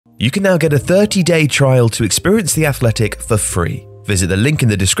You can now get a 30-day trial to experience The Athletic for free. Visit the link in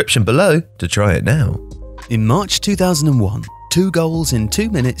the description below to try it now. In March 2001, 2 goals in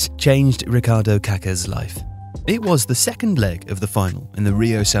 2 minutes changed Ricardo Kaka's life. It was the second leg of the final in the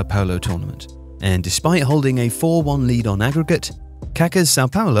Rio-Sao Paulo tournament, and despite holding a 4-1 lead on aggregate, Kaka's Sao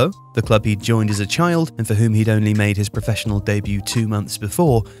Paulo, the club he'd joined as a child and for whom he'd only made his professional debut 2 months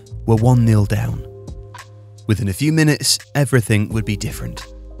before, were 1-0 down. Within a few minutes, everything would be different.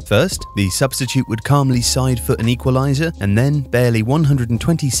 First, the substitute would calmly side-foot an equaliser, and then, barely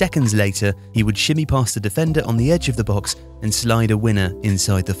 120 seconds later, he would shimmy past the defender on the edge of the box and slide a winner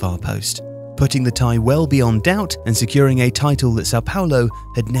inside the far post, putting the tie well beyond doubt and securing a title that Sao Paulo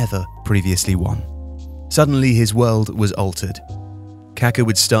had never previously won. Suddenly, his world was altered. Kaka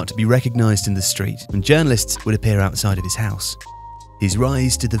would start to be recognised in the street, and journalists would appear outside of his house. His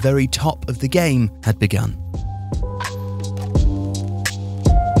rise to the very top of the game had begun.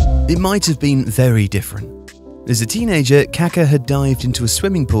 It might have been very different. As a teenager, Kaka had dived into a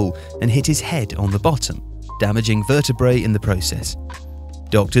swimming pool and hit his head on the bottom, damaging vertebrae in the process.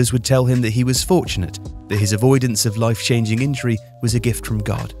 Doctors would tell him that he was fortunate, that his avoidance of life-changing injury was a gift from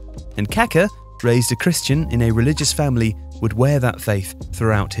God, and Kaka, raised a Christian in a religious family, would wear that faith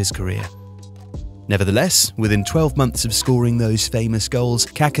throughout his career. Nevertheless, within 12 months of scoring those famous goals,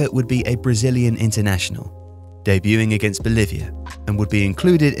 Kaka would be a Brazilian international, debuting against Bolivia, and would be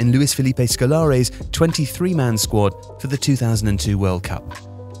included in Luis Felipe Scolare's 23-man squad for the 2002 World Cup.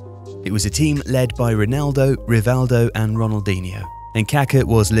 It was a team led by Ronaldo, Rivaldo and Ronaldinho, and Kaka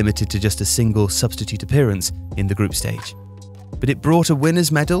was limited to just a single substitute appearance in the group stage. But it brought a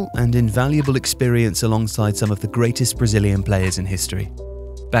winner's medal and invaluable experience alongside some of the greatest Brazilian players in history.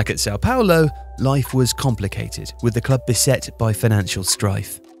 Back at Sao Paulo, life was complicated, with the club beset by financial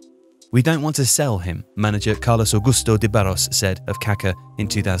strife. "We don't want to sell him," manager Carlos Augusto de Barros said of Kaka in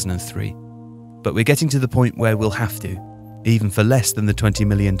 2003. "But we're getting to the point where we'll have to, even for less than the $20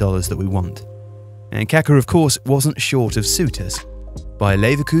 million that we want." And Kaka, of course, wasn't short of suitors. Bayer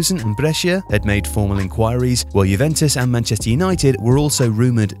Leverkusen and Brescia had made formal inquiries, while Juventus and Manchester United were also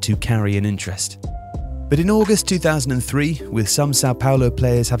rumoured to carry an interest. But in August 2003, with some Sao Paulo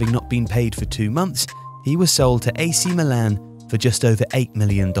players having not been paid for 2 months, he was sold to AC Milan for just over $8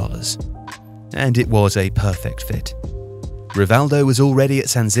 million. And it was a perfect fit. Rivaldo was already at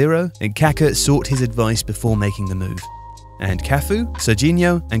San Siro, and Kaka sought his advice before making the move. And Cafu,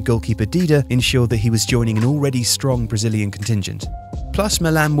 Serginho and goalkeeper Dida ensured that he was joining an already strong Brazilian contingent. Plus,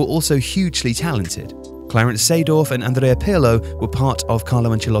 Milan were also hugely talented. Clarence Seedorf and Andrea Pirlo were part of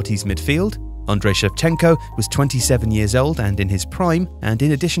Carlo Ancelotti's midfield. Andrei Shevchenko was 27 years old and in his prime, and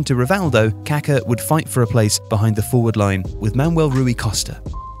in addition to Rivaldo, Kaka would fight for a place behind the forward line with Manuel Rui Costa,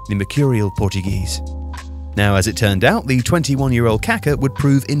 the mercurial Portuguese. Now, as it turned out, the 21-year-old Kaka would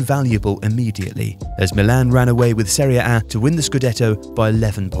prove invaluable immediately, as Milan ran away with Serie A to win the Scudetto by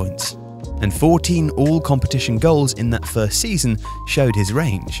 11 points. And 14 all-competition goals in that first season showed his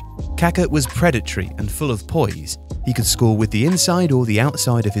range. Kaka was predatory and full of poise. He could score with the inside or the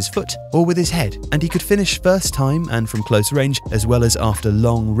outside of his foot, or with his head, and he could finish first time and from close range, as well as after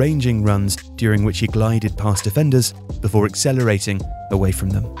long ranging runs during which he glided past defenders before accelerating away from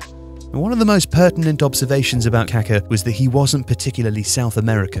them. And one of the most pertinent observations about Kaka was that he wasn't particularly South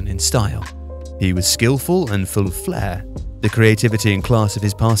American in style. He was skillful and full of flair. The creativity and class of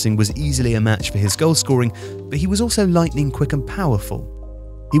his passing was easily a match for his goal scoring, but he was also lightning quick and powerful.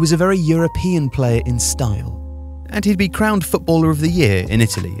 He was a very European player in style, and he'd be crowned Footballer of the Year in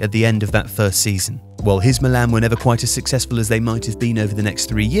Italy at the end of that first season. While his Milan were never quite as successful as they might have been over the next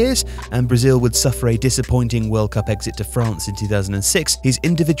 3 years, and Brazil would suffer a disappointing World Cup exit to France in 2006, his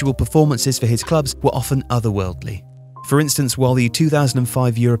individual performances for his clubs were often otherworldly. For instance, while the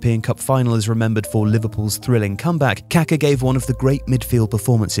 2005 European Cup final is remembered for Liverpool's thrilling comeback, Kaka gave one of the great midfield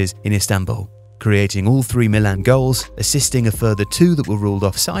performances in Istanbul, creating all 3 Milan goals, assisting a further 2 that were ruled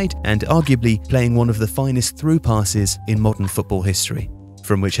offside, and arguably playing one of the finest through passes in modern football history,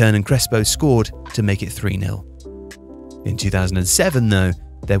 from which Hernan Crespo scored to make it 3-0. In 2007, though,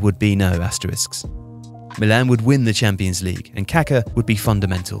 there would be no asterisks. Milan would win the Champions League, and Kaka would be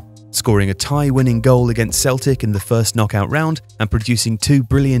fundamental, scoring a tie-winning goal against Celtic in the first knockout round and producing 2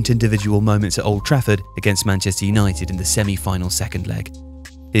 brilliant individual moments at Old Trafford against Manchester United in the semi-final second leg.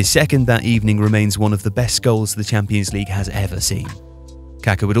 His second that evening remains one of the best goals the Champions League has ever seen.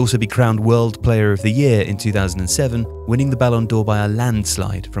 Kaka would also be crowned World Player of the Year in 2007, winning the Ballon d'Or by a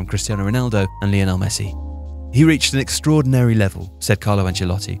landslide from Cristiano Ronaldo and Lionel Messi. He reached an extraordinary level, said Carlo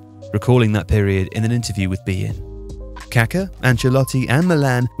Ancelotti, recalling that period in an interview with beIN. Kaka, Ancelotti and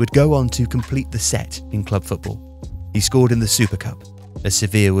Milan would go on to complete the set in club football. He scored in the Super Cup, as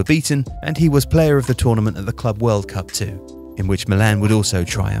Sevilla were beaten, and he was player of the tournament at the Club World Cup too, in which Milan would also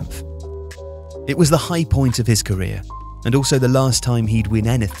triumph. It was the high point of his career, and also the last time he'd win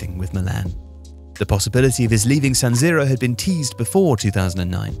anything with Milan. The possibility of his leaving San Siro had been teased before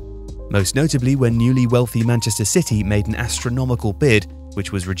 2009, most notably when newly wealthy Manchester City made an astronomical bid,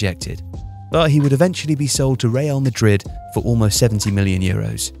 which was rejected. But he would eventually be sold to Real Madrid for almost 70 million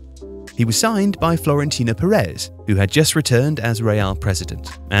euros. He was signed by Florentino Perez, who had just returned as Real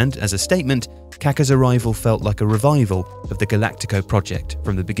president, and as a statement, Kaka's arrival felt like a revival of the Galactico project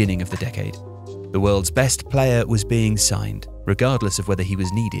from the beginning of the decade. The world's best player was being signed, regardless of whether he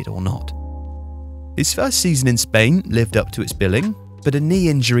was needed or not. His first season in Spain lived up to its billing, but a knee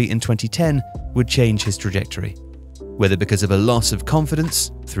injury in 2010 would change his trajectory. Whether because of a loss of confidence,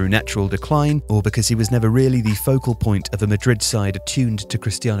 through natural decline, or because he was never really the focal point of a Madrid side attuned to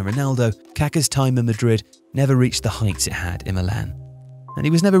Cristiano Ronaldo, Kaka's time in Madrid never reached the heights it had in Milan. And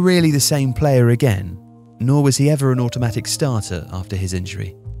he was never really the same player again, nor was he ever an automatic starter after his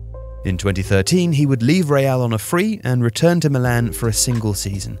injury. In 2013, he would leave Real on a free and return to Milan for a single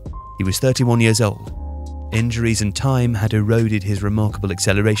season. He was 31 years old. Injuries and time had eroded his remarkable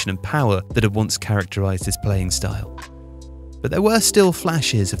acceleration and power that had once characterized his playing style. But there were still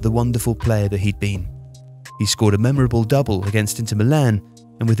flashes of the wonderful player that he'd been. He scored a memorable double against Inter Milan,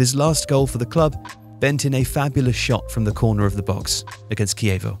 and with his last goal for the club, bent in a fabulous shot from the corner of the box against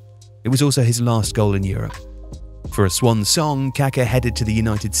Chievo. It was also his last goal in Europe. For a swan song, Kaka headed to the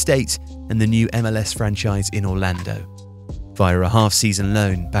United States and the new MLS franchise in Orlando, via a half-season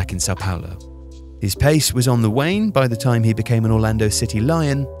loan back in Sao Paulo. His pace was on the wane by the time he became an Orlando City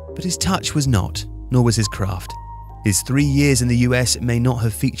Lion, but his touch was not, nor was his craft. His 3 years in the US may not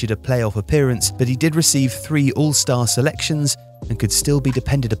have featured a playoff appearance, but he did receive 3 All-Star selections and could still be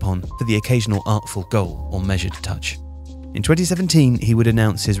depended upon for the occasional artful goal or measured touch. In 2017, he would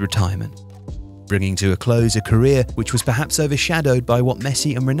announce his retirement, bringing to a close a career which was perhaps overshadowed by what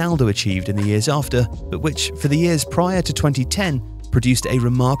Messi and Ronaldo achieved in the years after, but which, for the years prior to 2010, produced a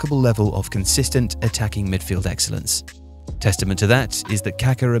remarkable level of consistent attacking midfield excellence. Testament to that is that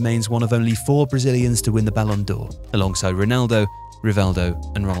Kaka remains one of only 4 Brazilians to win the Ballon d'Or, alongside Ronaldo,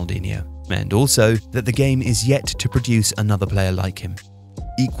 Rivaldo and Ronaldinho, and also that the game is yet to produce another player like him.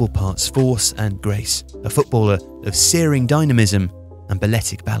 Equal parts force and grace, a footballer of searing dynamism and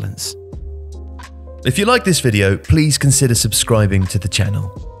balletic balance. If you like this video, please consider subscribing to the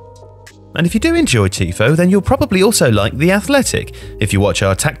channel. And if you do enjoy Tifo, then you'll probably also like The Athletic. If you watch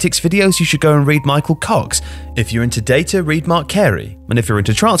our tactics videos, you should go and read Michael Cox. If you're into data, read Mark Carey. And if you're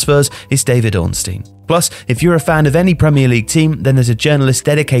into transfers, it's David Ornstein. Plus, if you're a fan of any Premier League team, then there's a journalist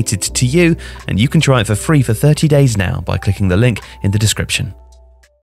dedicated to you, and you can try it for free for 30 days now by clicking the link in the description.